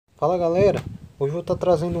Fala galera, hoje eu vou estar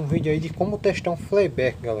trazendo um vídeo aí de como testar um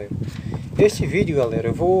Flyback, galera. Esse vídeo,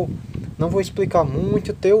 galera, não vou explicar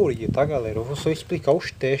muito teoria, tá galera? Eu vou só explicar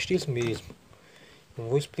os testes mesmo. Eu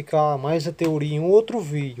vou explicar mais a teoria em outro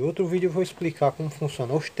vídeo. Outro vídeo eu vou explicar como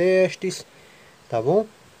funcionam os testes, tá bom?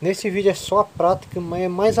 Nesse vídeo é só a prática, mas é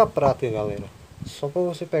mais a prática, galera. Só para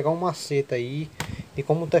você pegar um macete aí de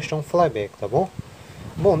como testar um Flyback, tá bom?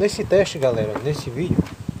 Bom, nesse teste, galera, nesse vídeo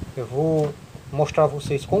eu vou mostrar a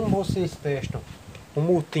vocês como vocês testam o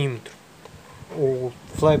multímetro, o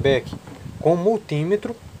Flyback com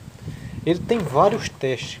multímetro. Ele tem vários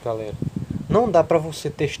testes, galera. Não dá para você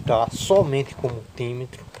testar somente com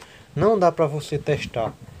multímetro, não dá para você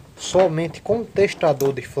testar somente com o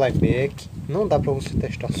testador de Flyback, não dá para você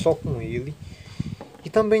testar só com ele, e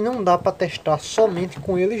também não dá para testar somente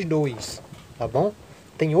com eles dois, tá bom?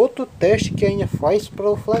 Tem outro teste que ainda faz para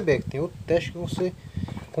o Flyback, tem outro teste que você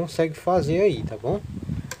consegue fazer aí, tá bom?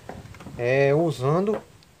 Usando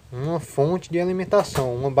uma fonte de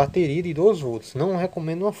alimentação, uma bateria de 12 volts. Não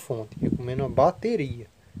recomendo uma fonte, recomendo uma bateria,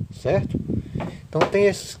 certo? Então tem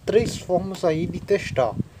essas três formas aí de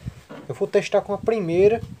testar. Eu vou testar com a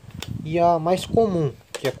primeira e a mais comum,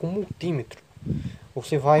 que é com multímetro.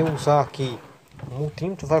 Você vai usar aqui o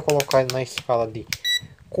multímetro, vai colocar ele na escala de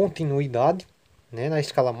continuidade, né, na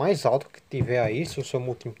escala mais alta que tiver aí, se o seu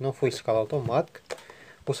multímetro não for escala automática.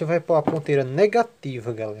 Você vai pôr a ponteira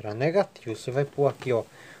negativa, galera, negativa. Você vai pôr aqui, ó,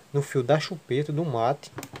 no fio da chupeta do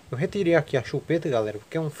mate. Eu retirei aqui a chupeta, galera,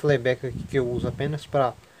 porque é um Flyback aqui que eu uso apenas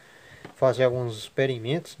para fazer alguns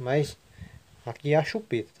experimentos, mas aqui é a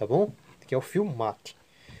chupeta, tá bom? Que é o fio mate.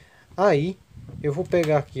 Aí eu vou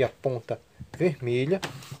pegar aqui a ponta vermelha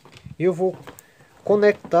e eu vou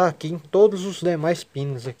conectar aqui em todos os demais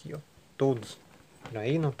pinos aqui, ó, todos.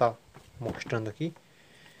 Aí não tá mostrando aqui.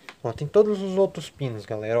 Ó, tem todos os outros pinos,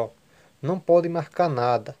 galera, ó. Não pode marcar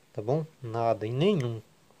nada, tá bom? Nada, em nenhum.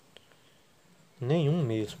 Nenhum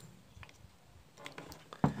mesmo.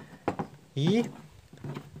 E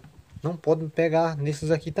não pode pegar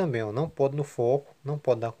nesses aqui também, ó. Não pode no foco, não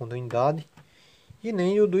pode dar continuidade. E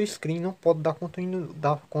nem o do screen não pode dar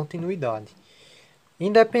continuidade.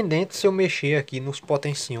 Independente se eu mexer aqui nos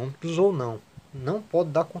potenciômetros ou não. Não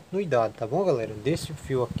pode dar continuidade, tá bom, galera? Desse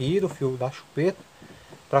fio aqui, do fio da chupeta,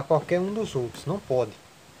 para qualquer um dos outros, não pode.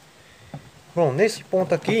 Bom, nesse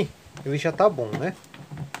ponto aqui ele já tá bom, né?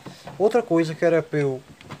 Outra coisa que era para eu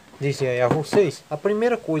dizer aí a vocês, a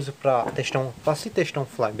primeira coisa para se testar um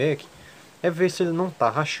Flyback é ver se ele não tá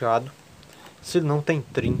rachado, se ele não tem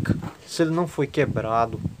trinca, se ele não foi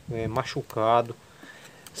quebrado, machucado,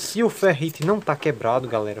 se o ferrite não tá quebrado,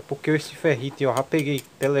 galera, porque esse ferrite eu já peguei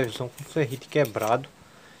televisão com ferrite quebrado,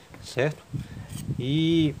 certo?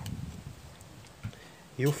 E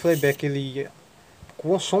o Flyback ele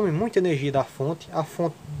consome muita energia da fonte, a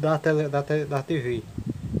fonte da TV.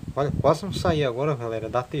 Olha, quase não saí agora, galera,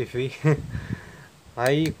 da TV.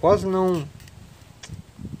 Aí quase não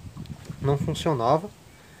funcionava.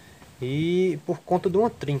 E por conta de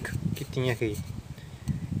uma trinca que tinha aqui.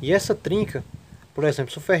 E essa trinca, por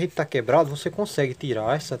exemplo, se o ferrite está quebrado, você consegue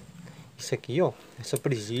tirar isso aqui, ó, essa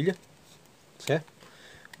presilha, certo?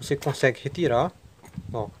 Você consegue retirar.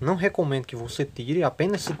 Ó, não recomendo que você tire,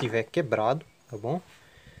 apenas se tiver quebrado, tá bom?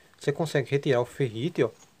 Você consegue retirar o ferrite, ó,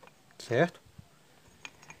 certo?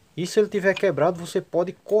 E se ele tiver quebrado, você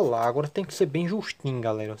pode colar. Agora tem que ser bem justinho,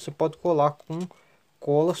 galera. Você pode colar com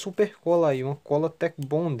cola, super cola aí, uma cola Tech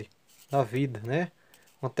Bond da vida, né?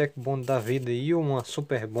 Uma Tech Bond da vida aí, ou uma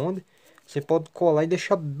Super Bond. Você pode colar e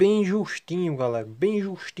deixar bem justinho, galera, bem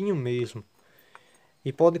justinho mesmo.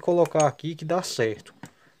 E pode colocar aqui que dá certo.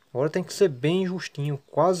 Agora tem que ser bem justinho,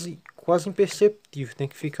 quase imperceptível, tem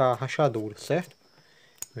que ficar a rachadura, certo?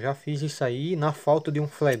 Eu já fiz isso aí, na falta de um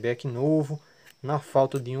Flyback novo, na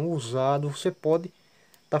falta de um usado, você pode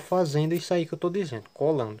estar fazendo isso aí que eu estou dizendo,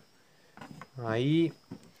 colando. Aí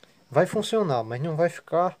vai funcionar, mas não vai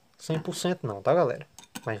ficar 100% não, tá galera?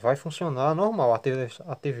 Mas vai funcionar normal a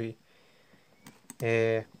TV.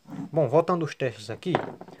 Bom, voltando aos testes aqui,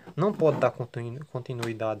 não pode dar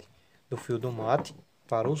continuidade do fio do mate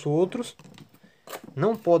para os outros.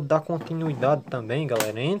 Não pode dar continuidade também,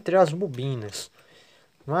 galera, entre as bobinas.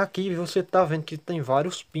 Aqui você está vendo que tem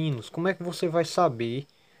vários pinos. Como é que você vai saber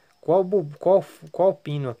qual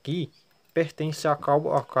pino aqui pertence a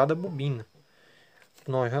cada bobina?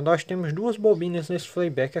 Nós temos duas bobinas nesse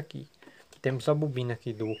Flyback aqui. Temos a bobina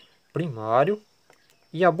aqui do primário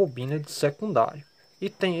e a bobina de secundário. E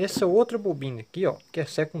tem essa outra bobina aqui, ó, que é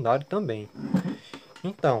secundário também.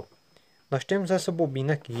 Então, nós temos essa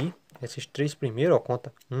bobina aqui, esses três primeiros, ó,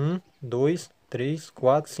 conta 1, 2, 3,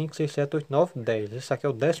 4, 5, 6, 7, 8, 9, 10. Esse aqui é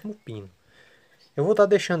o 10º pino. Eu vou estar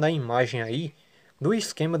deixando a imagem aí do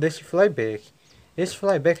esquema desse flyback. Esse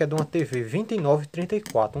flyback é de uma TV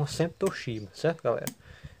 2934, uma sempre Toshiba, certo, galera?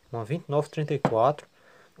 Uma 2934.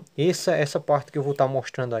 Essa parte que eu vou estar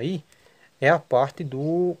mostrando aí é a parte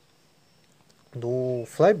do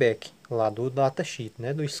flyback, lá do datasheet,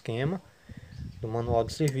 né? Do esquema, do manual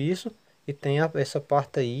de serviço. E tem essa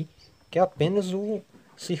parte aí que é apenas o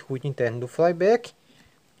circuito interno do flyback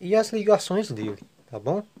e as ligações dele, tá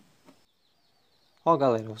bom? Ó,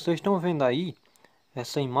 galera, vocês estão vendo aí,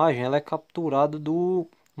 essa imagem ela é capturada do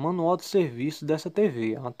manual de serviço dessa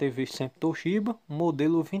TV. É uma TV sempre Toshiba,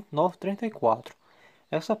 modelo 2934.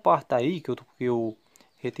 Essa parte aí que eu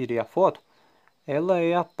retirei a foto, ela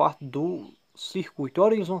é a parte do circuito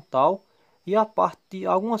horizontal e a parte,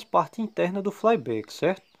 algumas partes internas do flyback,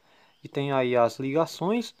 certo? E tem aí as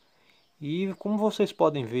ligações e como vocês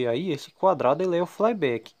podem ver aí, esse quadrado ele é o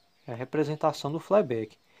flyback, é a representação do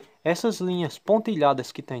flyback. Essas linhas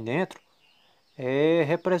pontilhadas que tem dentro é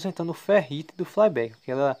representando o ferrite do flyback,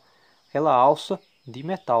 aquela alça de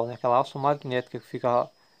metal, né? Aquela alça magnética que fica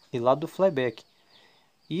de lado do flyback.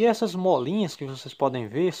 E essas molinhas que vocês podem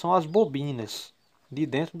ver são as bobinas de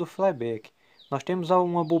dentro do flyback. Nós temos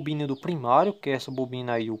uma bobina do primário, que é essa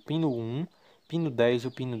bobina aí, o pino 1, pino 10 e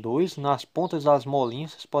o pino 2. Nas pontas das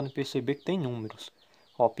molinhas vocês podem perceber que tem números.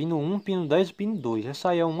 Ó, pino 1, pino 10 e pino 2.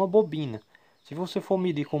 Essa aí é uma bobina. Se você for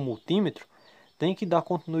medir com multímetro, tem que dar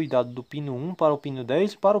continuidade do pino 1 para o pino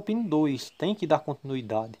 10 e para o pino 2. Tem que dar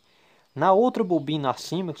continuidade. Na outra bobina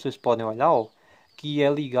acima, que vocês podem olhar, ó, que é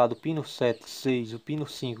ligado o pino 7, 6, o pino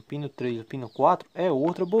 5, o pino 3, o pino 4, é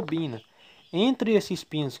outra bobina. Entre esses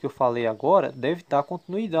pinos que eu falei agora, deve estar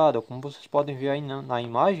continuidade. Ó, como vocês podem ver aí na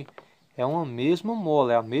imagem, é uma mesma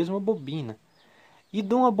mola, é a mesma bobina. E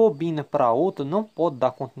de uma bobina para outra não pode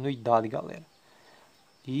dar continuidade, galera.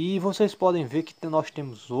 E vocês podem ver que nós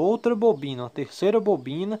temos outra bobina, uma terceira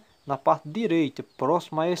bobina na parte direita,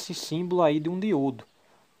 próxima a esse símbolo aí de um diodo.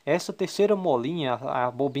 Essa terceira molinha é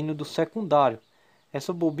a bobina do secundário.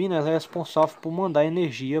 Essa bobina é responsável por mandar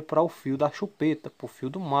energia para o fio da chupeta, para o fio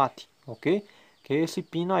do mate, ok? Que é esse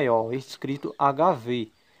pino aí, ó, escrito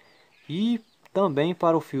HV. E também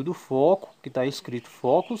para o fio do foco, que está escrito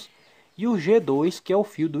Focus. E o G2, que é o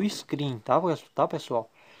fio do screen, tá pessoal?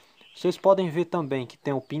 Vocês podem ver também que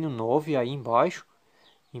tem o pino 9 aí embaixo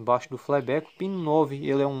do flyback. O pino 9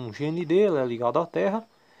 ele é um GND, ele é ligado à terra.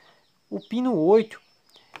 O pino 8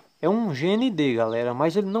 é um GND, galera,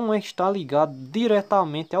 mas ele não está ligado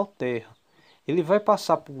diretamente ao terra. Ele vai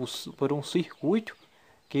passar por um circuito,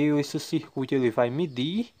 que esse circuito ele vai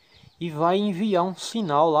medir e vai enviar um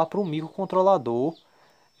sinal lá para o microcontrolador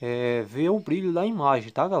ver o brilho da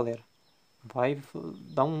imagem, tá, galera? Vai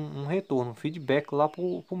dar um retorno, um feedback lá para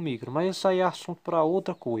o micro, mas isso aí é assunto para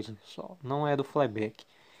outra coisa, só não é do flyback.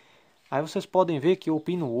 Aí vocês podem ver que o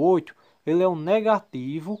pino 8 ele é o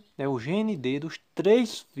negativo, é o GND dos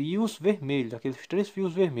três fios vermelhos, aqueles três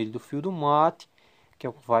fios vermelhos, do fio do mate, que é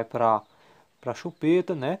o que vai para a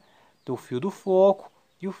chupeta, né? Do fio do foco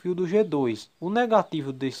e o fio do G2. O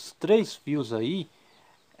negativo desses três fios aí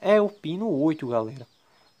é o pino 8, galera.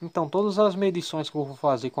 Então todas as medições que eu vou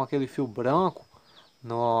fazer com aquele fio branco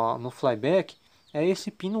no flyback é esse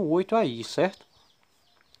pino 8 aí, certo?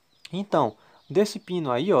 Então, desse pino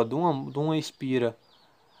aí, ó, de uma espira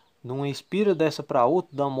dessa para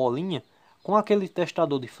outra, da molinha, com aquele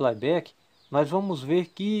testador de flyback, nós vamos ver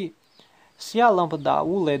que se a lâmpada,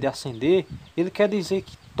 o LED acender, ele quer dizer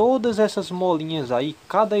que todas essas molinhas aí,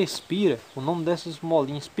 cada espira, o nome dessas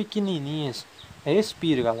molinhas pequenininhas é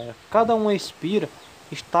espira, galera. Cada uma espira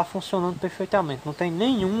está funcionando perfeitamente, não tem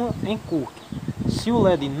nenhuma em curto. Se o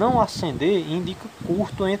LED não acender, indica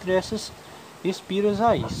curto entre essas espiras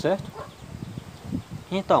aí, certo?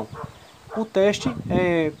 Então, o teste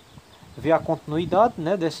é ver a continuidade,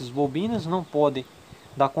 né, dessas bobinas. Não pode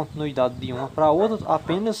dar continuidade de uma para outra,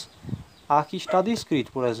 apenas a que está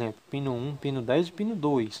descrito, por exemplo, pino 1, pino 10 e pino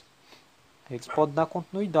 2. Eles podem dar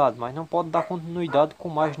continuidade, mas não pode dar continuidade com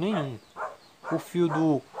mais nenhum. O fio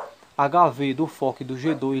do HV, do foco e do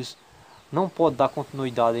G2 não pode dar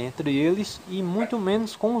continuidade entre eles e muito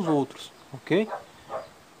menos com os outros, ok?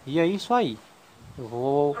 E é isso aí. Eu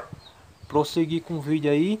vou prosseguir com o vídeo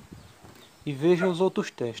aí e veja os outros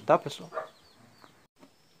testes, tá, pessoal?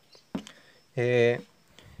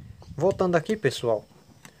 Voltando aqui, pessoal,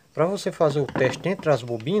 para você fazer o teste entre as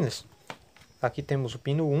bobinas, aqui temos o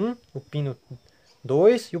pino 1, o pino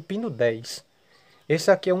 2 e o pino 10. Esse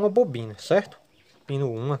aqui é uma bobina, certo? Pino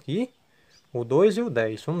 1 aqui, o 2 e o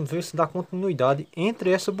 10. Vamos ver se dá continuidade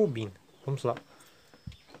entre essa bobina. Vamos lá.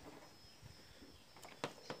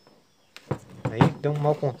 Aí deu um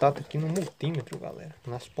mau contato aqui no multímetro, galera,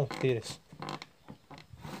 nas ponteiras.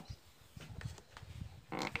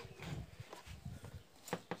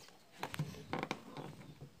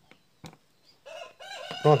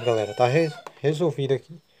 Pronto, galera, tá resolvido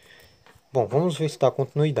aqui. Bom, vamos ver se dá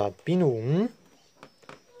continuidade. Pino 1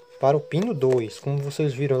 para o pino 2, como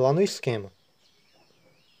vocês viram lá no esquema.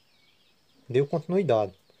 Deu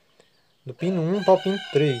continuidade. Do pino 1 para o pino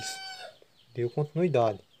 3. Deu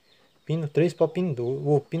continuidade. Pino 3 para o pino 2.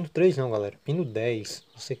 O pino 3 não, galera. Pino 10.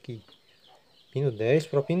 Isso aqui. Pino 10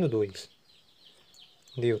 para o pino 2.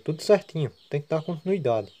 Deu tudo certinho. Tem que dar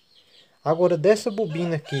continuidade. Agora dessa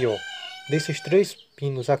bobina aqui, ó. Desses 3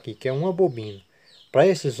 pinos aqui, que é uma bobina. Para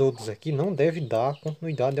esses outros aqui não deve dar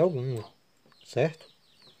continuidade alguma. Certo?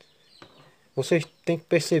 Vocês têm que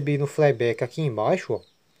perceber no flyback aqui embaixo, ó,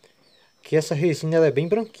 que essa resina ela é bem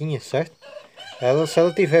branquinha, certo? Se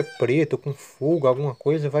ela tiver preto, com fogo, alguma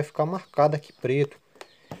coisa, vai ficar marcada aqui preto.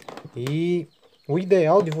 E o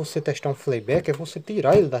ideal de você testar um flyback é você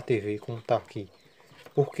tirar ele da TV, como está aqui.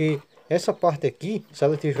 Porque essa parte aqui, se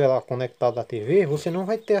ela estiver lá conectada à TV, você não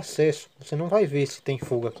vai ter acesso. Você não vai ver se tem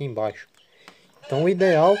fogo aqui embaixo. Então o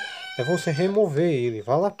ideal é você remover ele.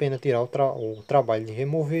 Vale a pena tirar o trabalho de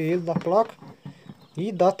remover ele da placa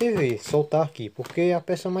e da TV, soltar aqui. Porque é a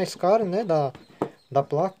peça mais cara, né, da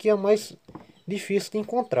placa, e a mais difícil de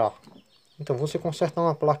encontrar. Então você consertar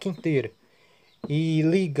uma placa inteira e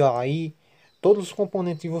ligar aí todos os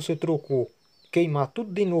componentes que você trocou, queimar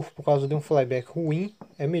tudo de novo por causa de um flyback ruim,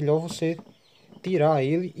 é melhor você tirar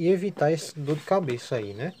ele e evitar esse dor de cabeça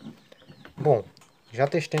aí, né? Bom, já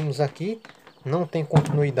testamos aqui, não tem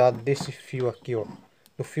continuidade desse fio aqui, ó,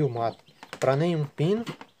 do fio mate para nenhum pino,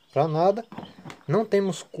 para nada. Não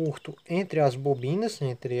temos curto entre as bobinas,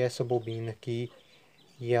 entre essa bobina aqui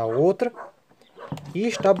e a outra. E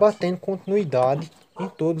está batendo continuidade em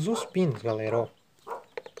todos os pinos, galera, ó.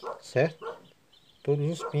 Certo?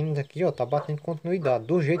 Todos os pinos aqui, ó, tá batendo continuidade.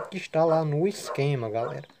 Do jeito que está lá no esquema,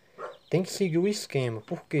 galera. Tem que seguir o esquema.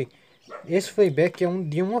 Porque esse flyback é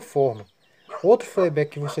de uma forma. Outro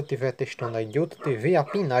flyback que você estiver testando aí de outra TV, a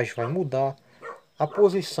pinagem vai mudar. A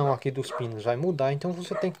posição aqui dos pinos vai mudar. Então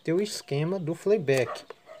você tem que ter o esquema do flyback.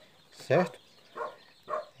 Certo?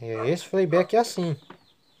 Esse flyback é assim.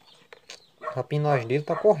 A pinagem dele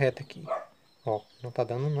tá correta aqui. Ó, não tá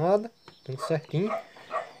dando nada. Tudo certinho.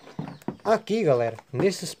 Aqui, galera,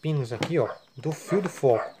 nesses pinos aqui, ó, do fio do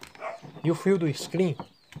foco e o fio do screen,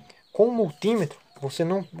 com o multímetro,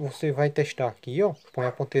 você vai testar aqui, ó, põe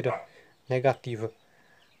a ponteira negativa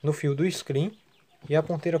no fio do screen e a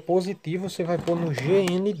ponteira positiva você vai pôr no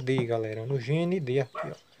GND, galera, no GND aqui,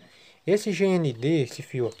 ó. Esse GND, esse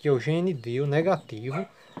fio aqui é o GND, o negativo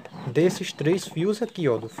desses 3 fios aqui,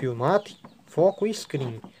 ó, do fio mate, foco e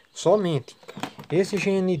screen. Somente. Esse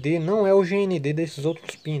GND não é o GND desses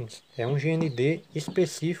outros pinos. É um GND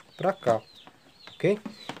específico para cá. Ok?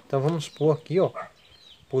 Então vamos pôr aqui, ó.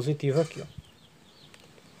 Positivo aqui, ó.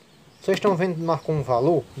 Vocês estão vendo que marcou um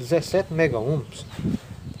valor? 17 mega ohms.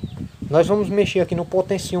 Nós vamos mexer aqui no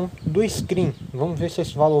potenciômetro do screen. Vamos ver se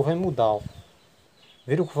esse valor vai mudar, ó.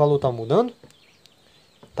 Viram que o valor está mudando?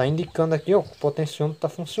 Está indicando aqui, ó, que o potenciômetro está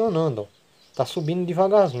funcionando, ó. Tá subindo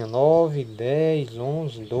devagarzinho, 9, 10,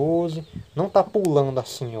 11, 12, não tá pulando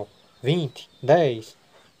assim, ó, 20, 10,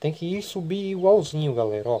 tem que ir subir igualzinho,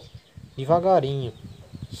 galera, ó, devagarinho,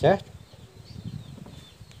 certo?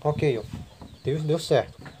 Ok, ó, deu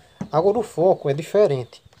certo. Agora o foco é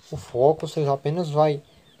diferente, o foco você apenas vai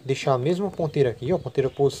deixar a mesma ponteira aqui, ó, ponteira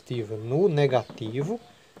positiva no negativo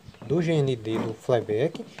do GND do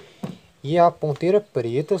flyback, e a ponteira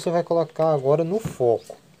preta você vai colocar agora no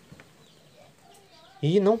foco.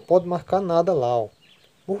 E não pode marcar nada lá, ó.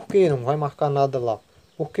 Por que não vai marcar nada lá?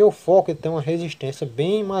 Porque o foco ele tem uma resistência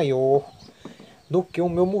bem maior do que o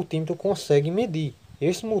meu multímetro consegue medir.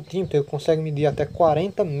 Esse multímetro ele consegue medir até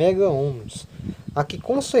 40 mega ohms. Aqui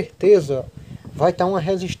com certeza vai estar uma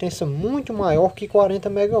resistência muito maior que 40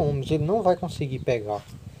 mega ohms. Ele não vai conseguir pegar.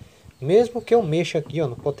 Mesmo que eu mexa aqui, ó,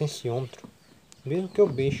 no potenciômetro. Mesmo que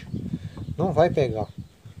eu mexa, não vai pegar.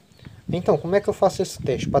 Então, como é que eu faço esse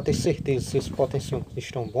teste para ter certeza se esses potenciômetros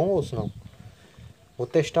estão bons ou não? Vou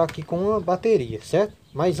testar aqui com uma bateria, certo?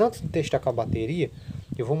 Mas antes de testar com a bateria,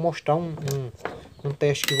 eu vou mostrar um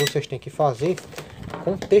teste que vocês têm que fazer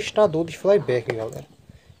com o testador de flyback, galera.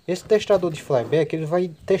 Esse testador de flyback, ele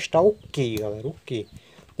vai testar o que, galera? O que?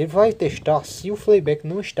 Ele vai testar se o flyback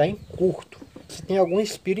não está em curto, se tem algum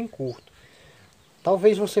expiro em curto.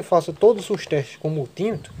 Talvez você faça todos os testes com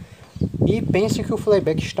multímetro e pense que o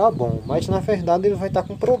flyback está bom, mas na verdade ele vai estar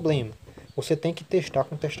com problema. Você tem que testar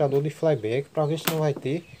com o testador de flyback para ver se não vai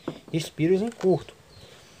ter expiros em curto.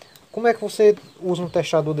 Como é que você usa um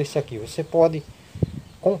testador desse aqui? Você pode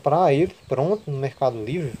comprar ele pronto no Mercado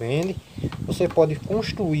Livre, vende. Você pode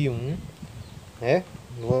construir um, né?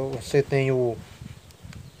 Você tem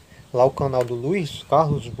lá o canal do Luiz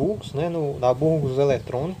Carlos Burgos, né, na Burgos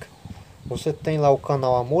Eletrônica. Você tem lá o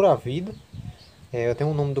canal Amor à Vida. Eu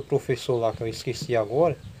tenho o nome do professor lá que eu esqueci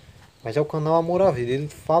agora, mas é o canal Amor à Vida. Ele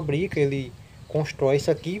fabrica, ele constrói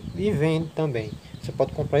isso aqui e vende também. Você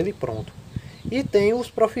pode comprar ele pronto. E tem os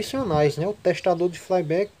profissionais, né? O testador de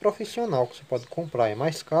flyback profissional que você pode comprar. É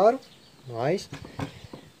mais caro, mas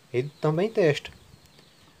ele também testa.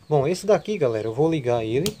 Bom, esse daqui, galera, eu vou ligar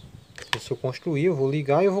ele. Se eu construir, eu vou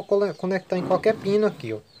ligar e eu vou conectar em qualquer pino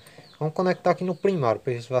aqui, ó. Vamos conectar aqui no primário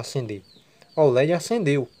para ver se vai acender. Ó, o LED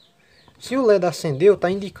acendeu. Se o LED acendeu,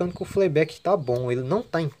 tá indicando que o flyback está bom, ele não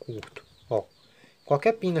está em curto. Ó,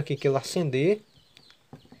 qualquer pino aqui que ele acender,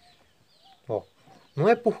 ó, não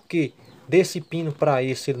é porque desse pino para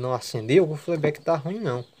esse ele não acendeu que o flyback está ruim,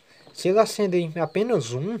 não. Se ele acender em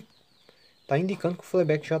apenas um, tá indicando que o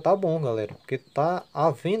flyback já tá bom, galera, porque tá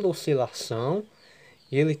havendo oscilação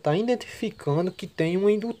e ele tá identificando que tem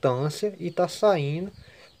uma indutância e tá saindo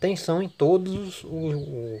tensão em todas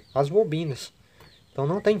as bobinas. Então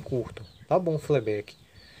não tem curto, tá bom o flyback.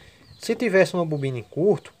 Se tivesse uma bobina em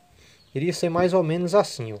curto, iria ser mais ou menos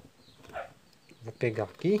assim, ó. Vou pegar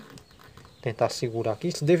aqui, tentar segurar aqui.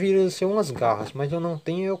 Isso deveria ser umas garras, mas eu não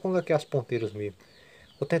tenho, eu coloquei as ponteiras mesmo.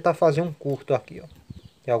 Vou tentar fazer um curto aqui, ó.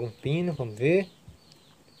 Tem algum pino, vamos ver.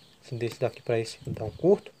 Se desse daqui para esse dá um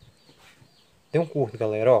curto. Tem um curto,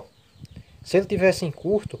 galera, ó. Se ele tivesse em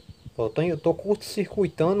curto, ó, eu tô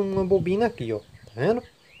curto-circuitando uma bobina aqui, ó. Tá vendo?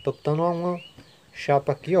 Tô botando uma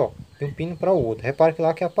chapa aqui, ó, de um pino para o outro. Repare que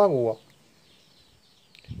lá que apagou, ó.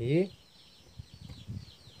 E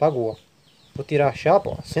apagou, ó. Vou tirar a chapa,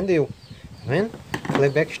 ó, acendeu. Tá vendo? O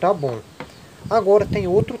playback está bom. Agora tem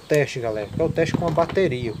outro teste, galera, que é o teste com a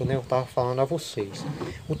bateria, que eu estava falando a vocês.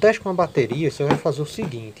 O teste com a bateria, você vai fazer o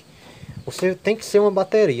seguinte. Você tem que ser uma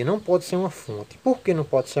bateria, não pode ser uma fonte. Por que não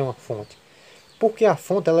pode ser uma fonte? Porque a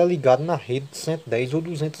fonte ela é ligada na rede de 110 ou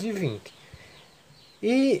 220.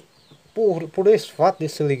 E por esse fato de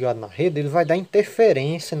ser ligado na rede, ele vai dar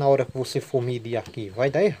interferência na hora que você for medir aqui.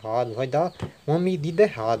 Vai dar errado, vai dar uma medida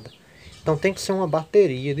errada. Então tem que ser uma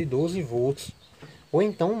bateria de 12 volts ou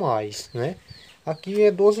então mais, né? Aqui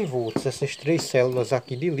é 12 volts. Essas três células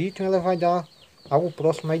aqui de lítio, ela vai dar algo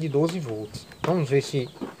próximo aí de 12 volts. Vamos ver se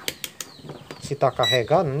está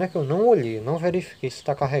carregado, né? Que eu não olhei, não verifiquei se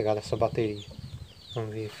está carregada essa bateria.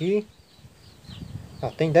 Vamos ver aqui.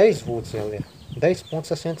 Tem 10 volts, galera.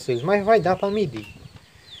 10,66, mas vai dar para medir.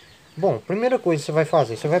 Bom, primeira coisa que você vai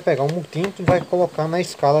fazer, você vai pegar um multímetro e vai colocar na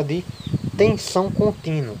escala de tensão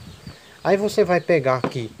contínua. Aí você vai pegar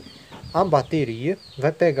aqui a bateria,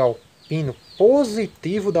 vai pegar o pino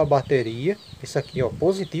positivo da bateria, esse aqui, ó,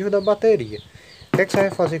 positivo da bateria. O que é que você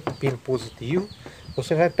vai fazer com o pino positivo?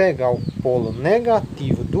 Você vai pegar o polo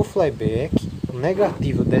negativo do flyback, o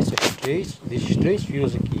negativo desses três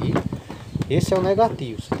fios aqui. Esse é o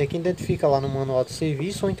negativo, você tem que identificar lá no manual de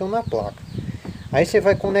serviço ou então na placa. Aí você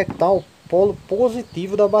vai conectar o polo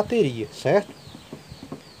positivo da bateria, certo?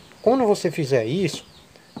 Quando você fizer isso,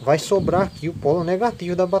 vai sobrar aqui o polo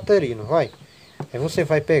negativo da bateria, não vai? Aí você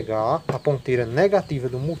vai pegar a ponteira negativa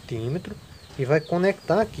do multímetro e vai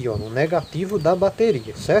conectar aqui, ó, no negativo da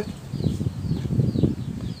bateria, certo?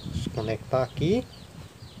 Conectar aqui,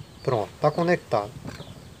 pronto, tá conectado.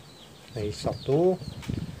 Aí saltou.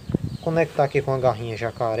 Conectar aqui com a garrinha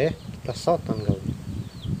jacaré, que tá saltando, galera.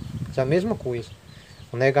 Isso é a mesma coisa.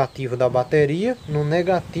 O negativo da bateria no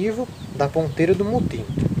negativo da ponteira do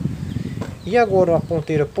multímetro. E agora a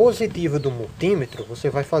ponteira positiva do multímetro, você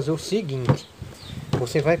vai fazer o seguinte.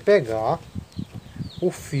 Você vai pegar o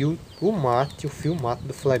fio, o fio mate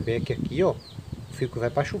do flyback aqui, ó. O fio que vai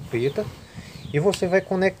para a chupeta. E você vai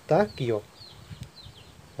conectar aqui, ó,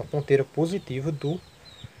 a ponteira positiva do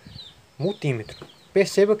multímetro.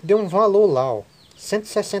 Perceba que deu um valor lá, ó,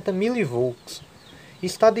 160 milivolts.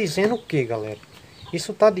 Isso está dizendo o que, galera?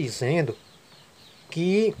 Isso está dizendo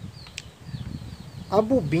que a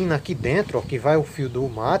bobina aqui dentro, ó, que vai o fio do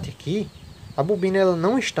mate aqui, a bobina ela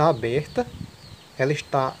não está aberta, ela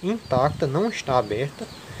está intacta, não está aberta.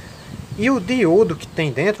 E o diodo que tem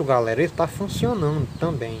dentro, galera, ele está funcionando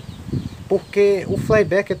também. Porque o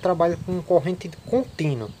flyback ele trabalha com corrente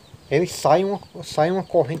contínua. Ele sai uma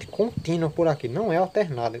corrente contínua por aqui, não é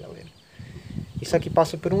alternada, galera. Isso aqui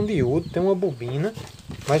passa por um diodo, tem uma bobina,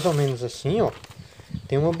 mais ou menos assim, ó.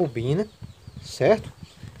 Tem uma bobina, certo?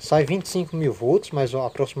 Sai 25 mil volts, mais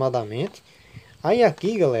aproximadamente. Aí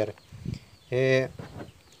aqui, galera,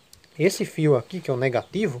 esse fio aqui, que é o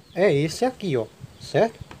negativo, é esse aqui, ó,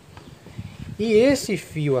 certo? E esse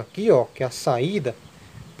fio aqui, ó, que é a saída,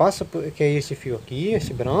 passa por, que é esse fio aqui,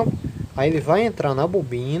 esse branco. Aí ele vai entrar na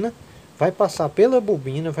bobina, vai passar pela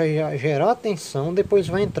bobina, vai gerar tensão, depois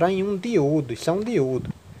vai entrar em um diodo. Isso é um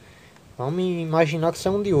diodo. Vamos imaginar que isso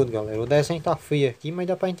é um diodo, galera. O desenho tá feio aqui, mas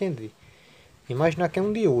dá para entender. Imaginar que é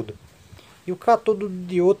um diodo. E o cátodo do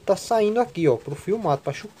diodo tá saindo aqui, ó, pro fio mato,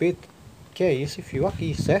 para chupeta, que é esse fio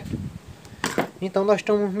aqui, certo? Então nós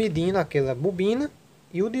estamos medindo aquela bobina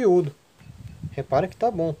e o diodo. Repara que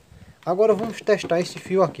tá bom. Agora vamos testar esse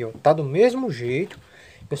fio aqui, ó. Tá do mesmo jeito.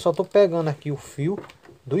 Eu só tô pegando aqui o fio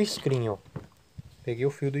do screen, ó. Peguei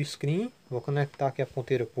o fio do screen, vou conectar aqui a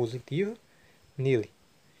ponteira positiva nele.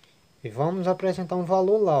 E vamos apresentar um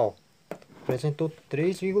valor lá, ó. Apresentou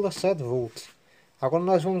 3,7 volts. Agora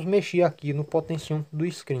nós vamos mexer aqui no potenciômetro do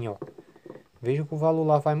screen, ó. Veja que o valor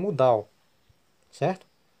lá vai mudar, ó. Certo?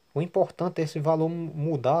 O importante é esse valor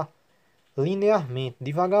mudar linearmente,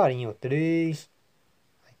 devagarinho, ó.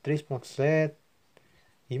 3,7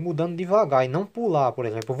 e mudando devagar e não pular. Por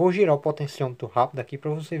exemplo, eu vou girar o potenciômetro rápido aqui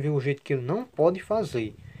para você ver o jeito que ele não pode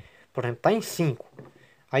fazer. Por exemplo, tá em 5.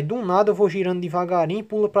 Aí do nada eu vou girando devagarinho e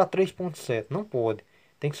pula para 3,7. Não pode.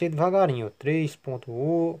 Tem que ser devagarinho, ó.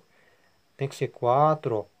 3,8. Tem que ser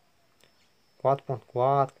 4, ó.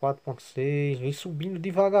 4,4, 4,6. Vem subindo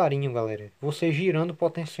devagarinho, galera. Você girando o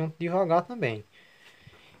potenciômetro devagar também.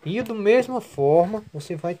 E da mesma forma,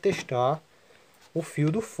 você vai testar o fio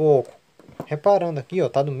do foco. Reparando aqui, ó,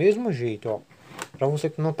 tá do mesmo jeito, ó. Para você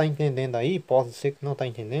que não tá entendendo aí, pode ser que não tá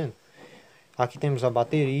entendendo. Aqui temos a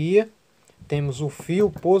bateria. Temos o fio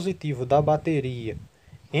positivo da bateria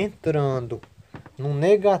entrando no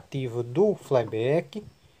negativo do flyback.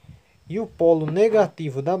 E o polo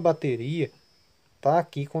negativo da bateria tá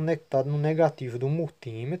aqui conectado no negativo do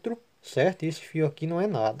multímetro, certo? Esse fio aqui não é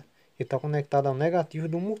nada. Ele está conectado ao negativo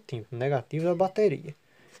do multímetro, negativo da bateria.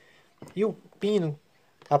 E o pino,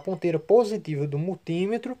 a ponteira positiva do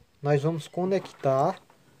multímetro, nós vamos conectar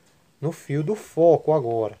no fio do foco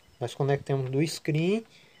agora. Nós conectamos do screen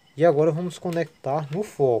e agora vamos conectar no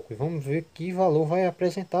foco. E vamos ver que valor vai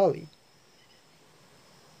apresentar ali.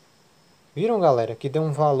 Viram, galera, que deu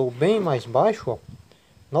um valor bem mais baixo, ó,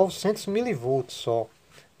 900 milivolts só.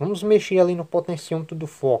 Vamos mexer ali no potenciômetro do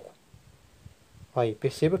foco. Aí,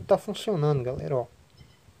 perceba que está funcionando, galera, ó.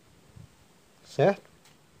 Certo?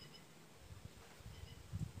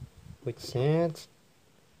 800.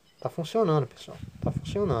 Tá funcionando, pessoal. Tá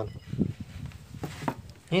funcionando.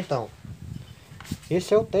 Então,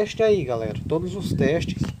 esse é o teste aí, galera. Todos os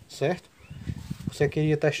testes, certo? Você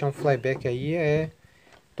queria testar um flyback aí,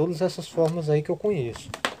 todas essas formas aí que eu conheço.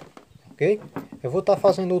 Ok? Eu vou estar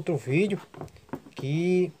fazendo outro vídeo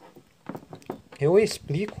que eu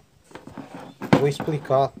explico. Vou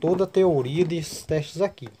explicar toda a teoria desses testes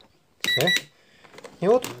aqui, certo? Tem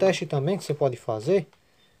outro teste também que você pode fazer,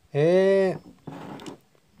 é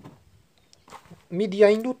medir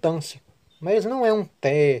a indutância, mas não é um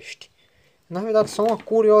teste, na verdade só uma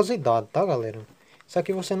curiosidade, tá, galera? Isso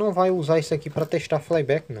aqui você não vai usar isso aqui para testar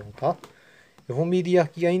flyback não, tá? Eu vou medir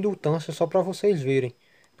aqui a indutância só para vocês verem,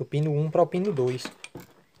 do pino 1 para o pino 2.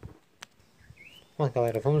 Bom,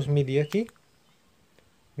 galera, vamos medir aqui,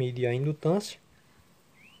 medir a indutância.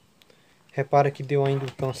 Repara que deu a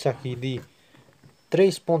indutância aqui de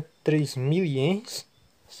 3,3 miliamps,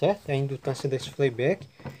 certo? É a indutância desse flyback.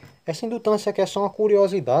 Essa indutância aqui é só uma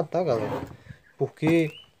curiosidade, tá, galera?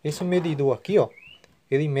 Porque esse medidor aqui, ó,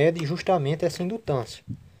 ele mede justamente essa indutância.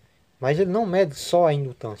 Mas ele não mede só a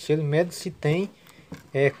indutância, ele mede se tem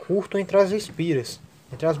curto entre as espiras,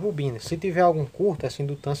 entre as bobinas. Se tiver algum curto, essa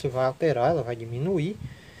indutância vai alterar, ela vai diminuir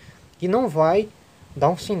e não vai dar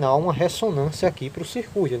um sinal, uma ressonância aqui para o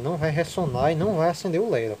circuito. Ele não vai ressonar e não vai acender o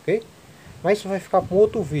LED, ok? Mas isso vai ficar para um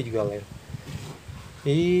outro vídeo, galera.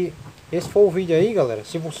 E esse foi o vídeo aí, galera.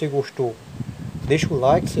 Se você gostou, deixa o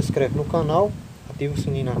like, se inscreve no canal, ativa o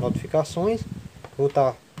sininho nas notificações. Vou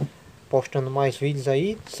estar postando mais vídeos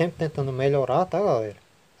aí, sempre tentando melhorar, tá, galera?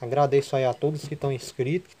 Agradeço aí a todos que estão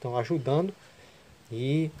inscritos, que estão ajudando.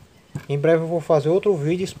 E em breve eu vou fazer outro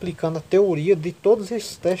vídeo explicando a teoria de todos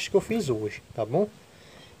esses testes que eu fiz hoje, tá bom?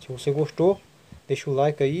 Se você gostou, deixa o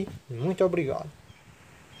like aí. Muito obrigado.